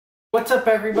What's up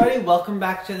everybody, welcome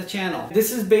back to the channel.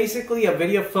 This is basically a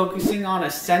video focusing on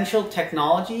essential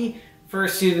technology for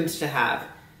students to have.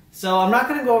 So I'm not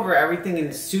going to go over everything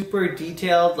in super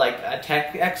detailed like a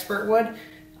tech expert would.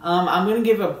 I'm going to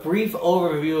give a brief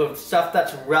overview of stuff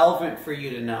that's relevant for you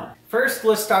to know. First,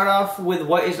 let's start off with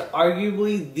what is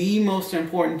arguably the most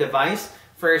important device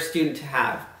for a student to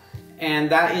have, and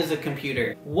that is a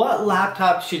computer. What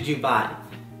laptop should you buy?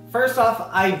 First off,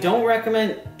 I don't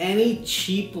recommend any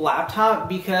cheap laptop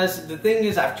because the thing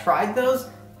is I've tried those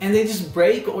and they just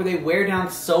break or they wear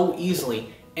down so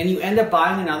easily, and you end up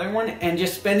buying another one and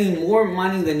just spending more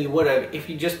money than you would have if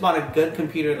you just bought a good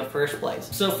computer in the first place.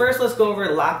 So first, let's go over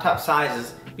laptop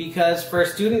sizes, because for a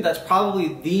student that's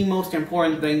probably the most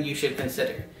important thing you should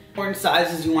consider. Important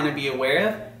sizes you want to be aware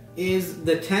of is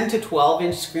the 10 to 12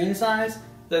 inch screen size,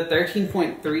 the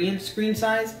 13.3 inch screen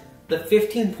size, the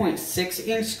 15.6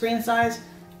 inch screen size,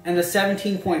 and the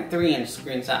 17.3 inch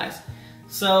screen size.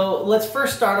 So let's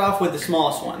first start off with the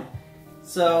smallest one.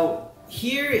 So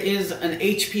here is an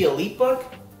HP EliteBook,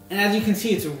 and as you can see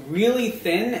it's really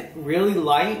thin, really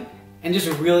light, and just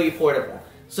really affordable.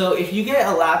 So if you get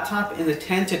a laptop in the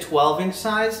 10 to 12 inch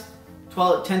size,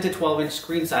 10 to 12 inch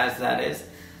screen size that is,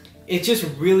 it's just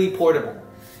really portable.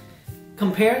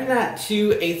 Comparing that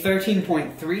to a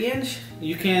 13.3 inch,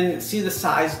 you can see the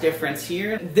size difference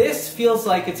here. This feels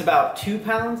like it's about 2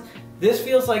 pounds. This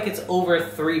feels like it's over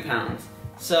 3 pounds.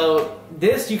 So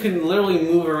this you can literally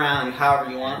move around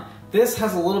however you want. This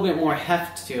has a little bit more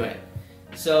heft to it.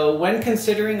 So when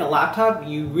considering a laptop,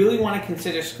 you really want to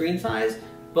consider screen size,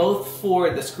 both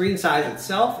for the screen size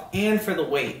itself and for the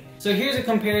weight. So here's a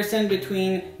comparison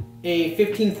between a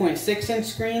 15.6 inch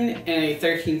screen and a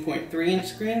 13.3 inch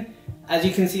screen. As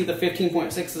you can see, the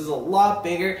 15.6 is a lot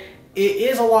bigger. It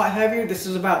is a lot heavier. This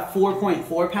is about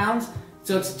 4.4 pounds.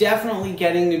 So it's definitely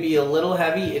getting to be a little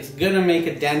heavy. It's gonna make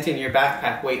a dent in your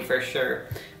backpack weight for sure.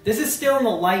 This is still in the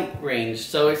light range,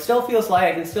 so it still feels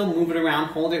light. I can still move it around,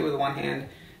 hold it with one hand.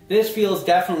 This feels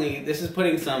definitely, this is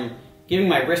giving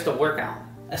my wrist a workout.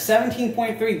 A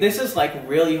 17.3, this is like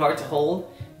really hard to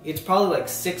hold. It's probably like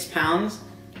 6 pounds,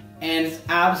 and it's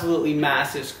absolutely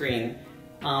massive screen.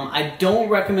 I don't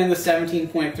recommend the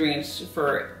 17.3 inch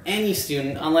for any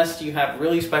student unless you have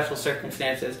really special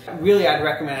circumstances. Really, I'd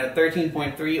recommend a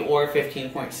 13.3 or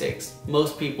 15.6.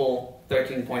 Most people,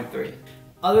 13.3.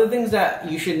 Other things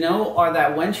that you should know are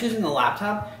that when choosing a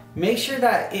laptop, make sure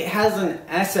that it has an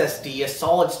SSD, a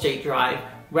solid state drive,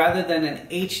 rather than an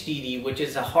HDD, which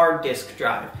is a hard disk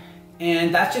drive.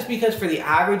 And that's just because for the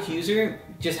average user,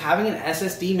 just having an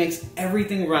SSD makes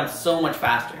everything run so much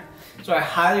faster. So I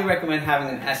highly recommend having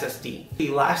an SSD. The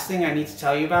last thing I need to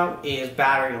tell you about is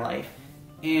battery life.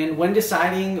 And when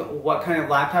deciding what kind of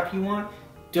laptop you want,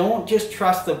 don't just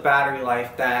trust the battery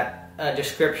life that a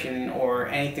description or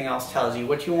anything else tells you.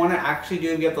 What you want to actually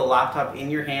do if you have the laptop in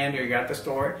your hand or you're at the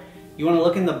store, you want to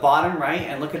look in the bottom right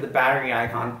and look at the battery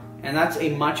icon. And that's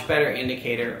a much better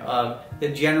indicator of the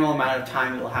general amount of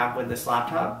time you'll have with this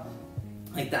laptop.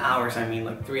 Like the hours, I mean,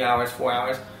 like 3 hours, 4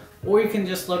 hours. Or you can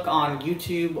just look on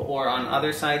YouTube or on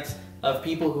other sites of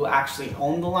people who actually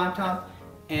own the laptop,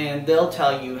 and they'll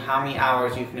tell you how many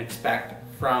hours you can expect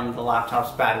from the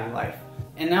laptop's battery life.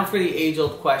 And now for the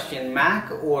age-old question, Mac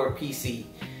or PC?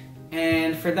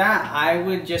 And for that, I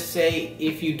would just say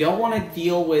if you don't want to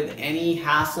deal with any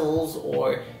hassles,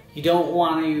 or you don't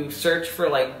want to search for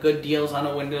like good deals on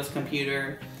a Windows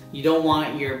computer, you don't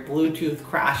want your Bluetooth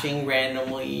crashing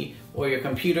randomly, or your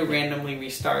computer randomly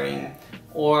restarting,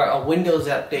 or a Windows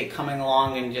update coming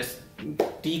along and just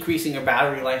decreasing your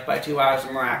battery life by 2 hours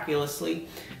miraculously,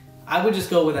 I would just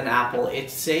go with an Apple.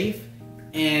 It's safe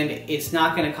and it's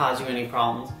not going to cause you any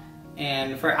problems.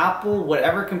 And for Apple,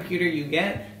 whatever computer you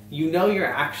get, you know you're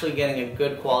actually getting a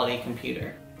good quality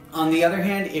computer. On the other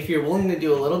hand, if you're willing to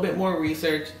do a little bit more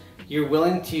research, you're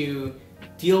willing to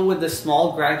deal with the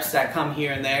small gripes that come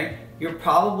here and there, you're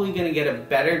probably going to get a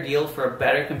better deal for a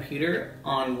better computer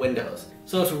on Windows.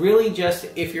 So it's really just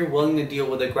if you're willing to deal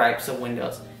with the gripes of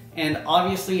Windows. And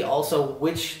obviously also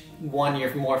which one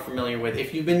you're more familiar with.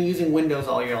 If you've been using Windows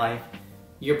all your life,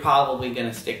 you're probably going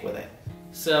to stick with it.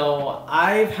 So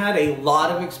I've had a lot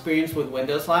of experience with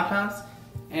Windows laptops,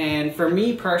 and for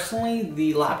me personally,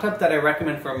 the laptop that I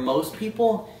recommend for most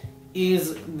people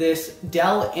is this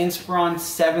Dell Inspiron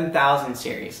 7000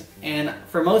 series. And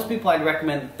for most people, I'd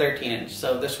recommend the 13 inch,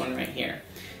 so this one right here.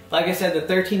 Like I said, the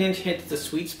 13 inch hits the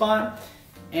sweet spot,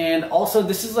 and also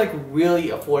this is like really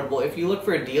affordable. If you look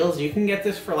for deals, you can get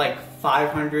this for like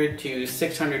 $500 to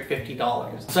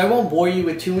 $650. So I won't bore you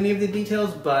with too many of the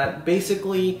details, but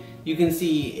basically you can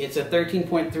see it's a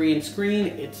 13.3 inch screen,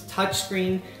 it's touch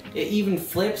screen, it even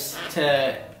flips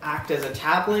to act as a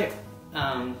tablet.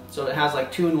 So it has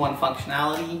like 2-in-1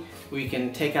 functionality where you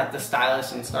can take out the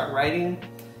stylus and start writing.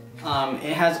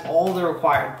 It has all the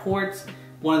required ports.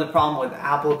 One of the problems with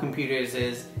Apple computers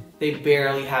is they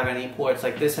barely have any ports.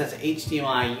 Like this has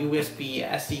HDMI, USB,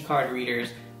 SD card readers,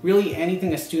 really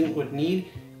anything a student would need,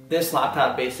 this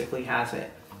laptop basically has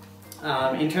it.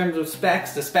 In terms of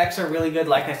specs, the specs are really good.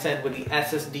 Like I said, with the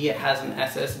SSD, it has an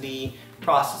SSD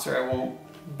processor. I won't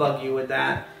bug you with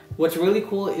that. What's really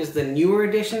cool is the newer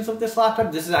editions of this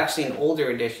laptop. This is actually an older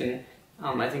edition.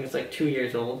 I think it's like 2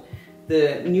 years old.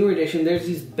 The newer edition, there's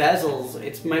these bezels.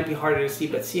 It might be harder to see,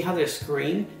 but see how there's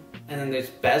screen and then there's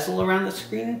bezel around the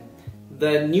screen?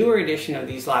 The newer edition of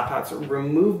these laptops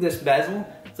remove this bezel,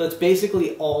 so it's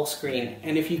basically all screen.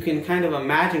 And if you can kind of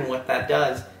imagine what that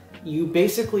does, you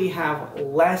basically have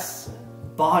less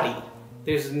body.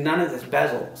 There's none of this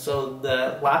bezel, so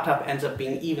the laptop ends up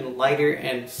being even lighter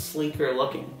and sleeker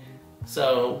looking.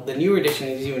 So the newer edition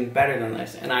is even better than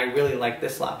this, and I really like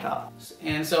this laptop.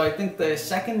 And so I think the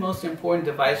second most important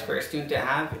device for a student to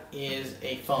have is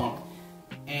a phone.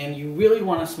 And you really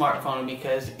want a smartphone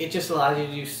because it just allows you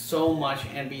to do so much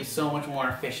and be so much more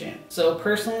efficient. So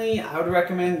personally, I would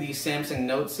recommend the Samsung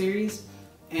Note series.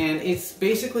 And it's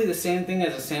basically the same thing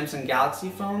as a Samsung Galaxy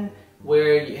phone,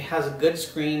 where it has a good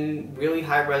screen, really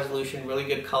high resolution, really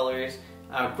good colors,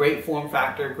 great form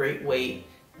factor, great weight,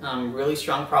 really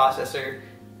strong processor,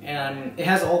 and it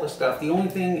has all the stuff. The only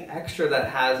thing extra that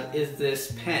it has is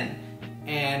this pen.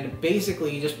 And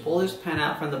basically you just pull this pen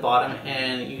out from the bottom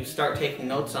and you start taking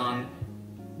notes on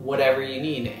whatever you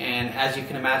need. And as you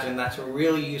can imagine, that's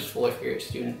really useful if you're a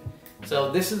student.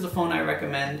 So this is the phone I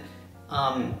recommend.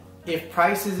 If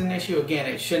price is an issue, again,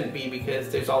 it shouldn't be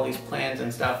because there's all these plans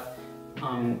and stuff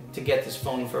to get this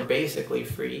phone for basically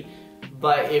free.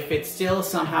 But if it's still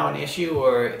somehow an issue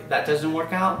or that doesn't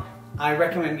work out, I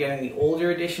recommend getting the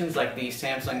older editions like the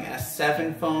Samsung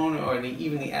S7 phone or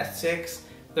even the S6.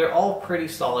 They're all pretty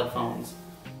solid phones,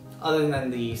 other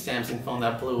than the Samsung phone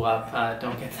that blew up.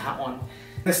 Don't get that one.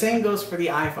 The same goes for the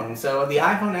iPhone. So the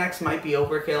iPhone X might be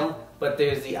overkill, but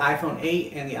there's the iPhone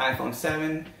 8 and the iPhone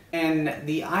 7. And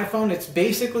the iPhone, it's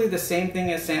basically the same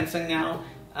thing as Samsung now.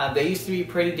 They used to be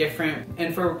pretty different.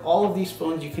 And for all of these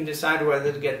phones, you can decide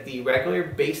whether to get the regular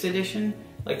base edition,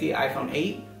 like the iPhone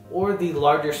 8, or the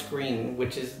larger screen,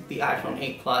 which is the iPhone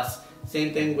 8 Plus.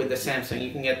 Same thing with the Samsung.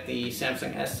 You can get the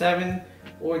Samsung S7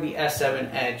 or the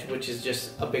S7 Edge, which is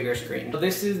just a bigger screen. So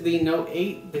this is the Note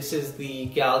 8. This is the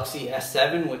Galaxy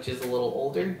S7, which is a little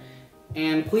older.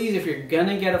 And please, if you're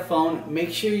gonna get a phone,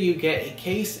 make sure you get a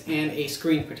case and a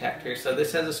screen protector. So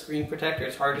this has a screen protector.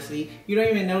 It's hard to see. You don't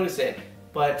even notice it.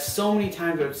 But so many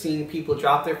times I've seen people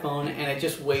drop their phone and it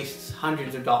just wastes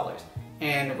hundreds of dollars.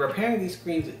 And repairing these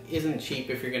screens isn't cheap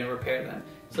if you're gonna repair them.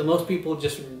 So most people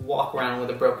just walk around with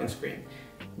a broken screen,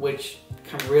 which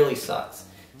really sucks.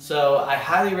 So I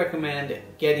highly recommend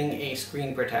getting a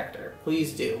screen protector.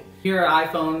 Please do. Here are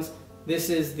iPhones. This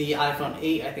is the iPhone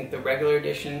 8, I think the regular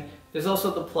edition. There's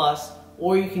also the Plus,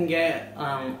 or you can get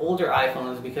older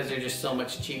iPhones because they're just so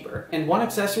much cheaper. And one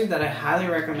accessory that I highly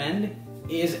recommend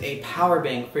is a power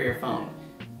bank for your phone.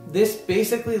 This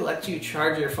basically lets you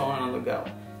charge your phone on the go.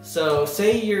 So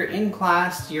say you're in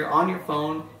class, you're on your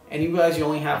phone, and you realize you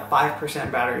only have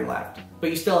 5% battery left, but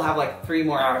you still have like 3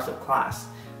 more hours of class.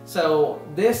 So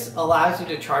this allows you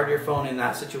to charge your phone in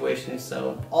that situation.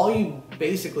 So all you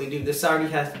basically do, this already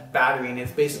has battery and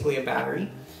it's basically a battery,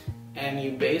 and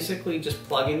you basically just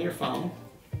plug in your phone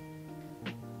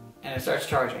and it starts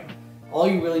charging. All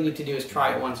you really need to do is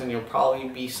try it once and you'll probably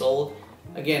be sold.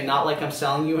 Again, not like I'm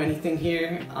selling you anything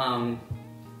here,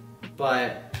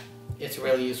 but it's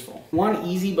really useful. One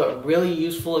easy but really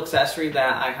useful accessory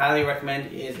that I highly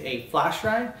recommend is a flash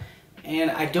drive.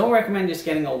 And I don't recommend just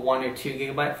getting a 1 or 2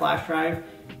 gigabyte flash drive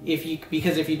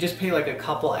because if you just pay like a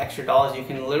couple extra dollars, you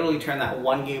can literally turn that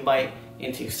 1 gigabyte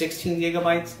into 16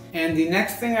 gigabytes. And the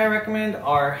next thing I recommend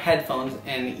are headphones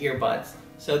and earbuds.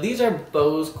 So these are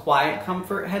Bose Quiet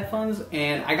Comfort headphones,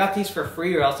 and I got these for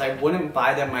free or else I wouldn't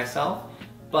buy them myself.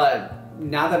 But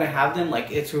now that I have them, like,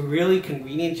 it's really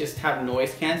convenient just to have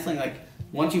noise canceling. Like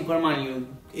once you put them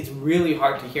on, it's really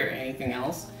hard to hear anything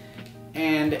else.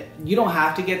 And you don't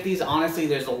have to get these, honestly.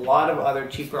 There's a lot of other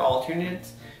cheaper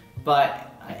alternates,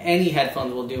 but any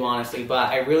headphones will do, honestly.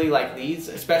 But I really like these,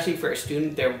 especially for a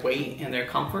student. Their weight and their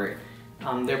comfort,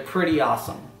 they're pretty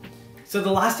awesome. So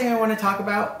the last thing I want to talk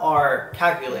about are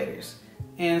calculators.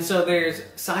 And so there's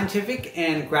scientific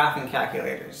and graphing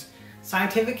calculators.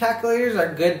 Scientific calculators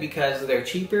are good because they're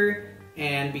cheaper,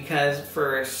 and because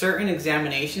for certain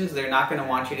examinations they're not going to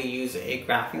want you to use a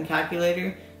graphing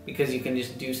calculator. because you can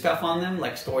just do stuff on them,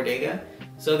 like store data.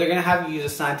 So they're gonna have you use a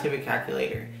scientific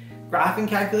calculator. Graphing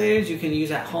calculators you can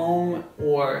use at home,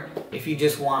 or if you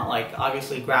just want, like,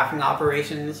 obviously graphing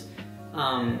operations,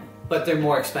 but they're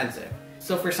more expensive.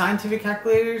 So for scientific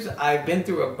calculators, I've been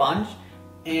through a bunch,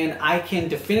 and I can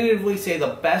definitively say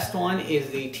the best one is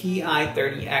the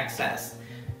TI-30XS.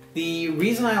 The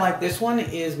reason I like this one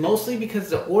is mostly because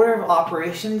the order of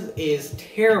operations is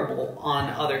terrible on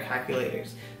other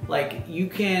calculators. Like, you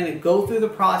can go through the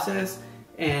process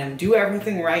and do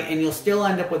everything right and you'll still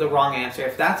end up with a wrong answer.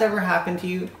 If that's ever happened to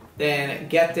you, then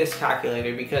get this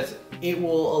calculator because it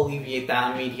will alleviate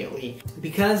that immediately.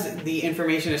 Because the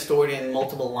information is stored in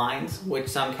multiple lines, which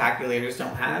some calculators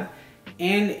don't have,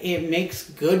 and it makes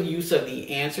good use of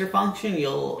the answer function.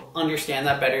 You'll understand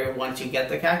that better once you get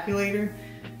the calculator.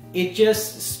 It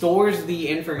just stores the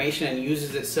information and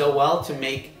uses it so well to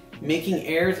make making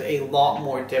errors a lot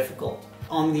more difficult.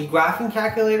 On the graphing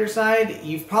calculator side,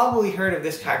 you've probably heard of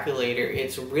this calculator.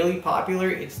 It's really popular.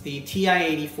 It's the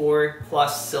TI-84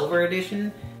 Plus Silver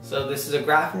Edition. So this is a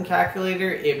graphing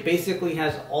calculator. It basically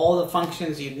has all the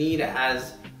functions you need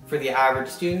as for the average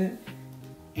student.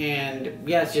 And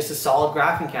yeah, it's just a solid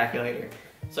graphing calculator.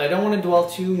 So I don't want to dwell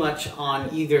too much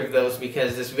on either of those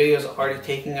because this video is already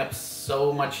taking up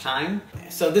so much time.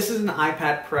 So this is an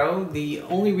iPad Pro. The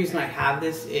only reason I have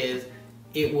this is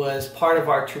it was part of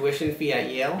our tuition fee at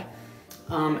Yale.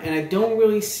 And I don't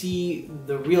really see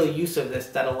the real use of this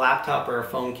that a laptop or a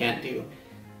phone can't do.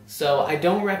 So I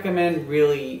don't recommend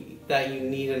really that you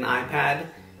need an iPad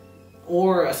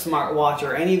or a smartwatch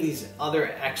or any of these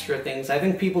other extra things. I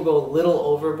think people go a little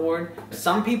overboard.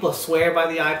 Some people swear by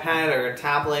the iPad or a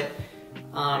tablet.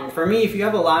 For me, if you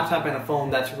have a laptop and a phone,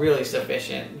 that's really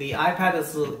sufficient. The iPad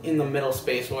is in the middle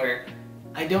space where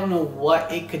I don't know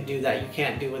what it could do that you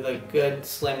can't do with a good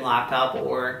slim laptop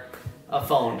or a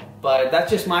phone. But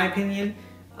that's just my opinion.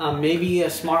 Maybe a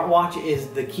smartwatch is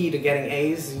the key to getting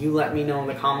A's. You let me know in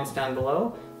the comments down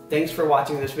below. Thanks for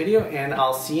watching this video, and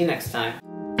I'll see you next time.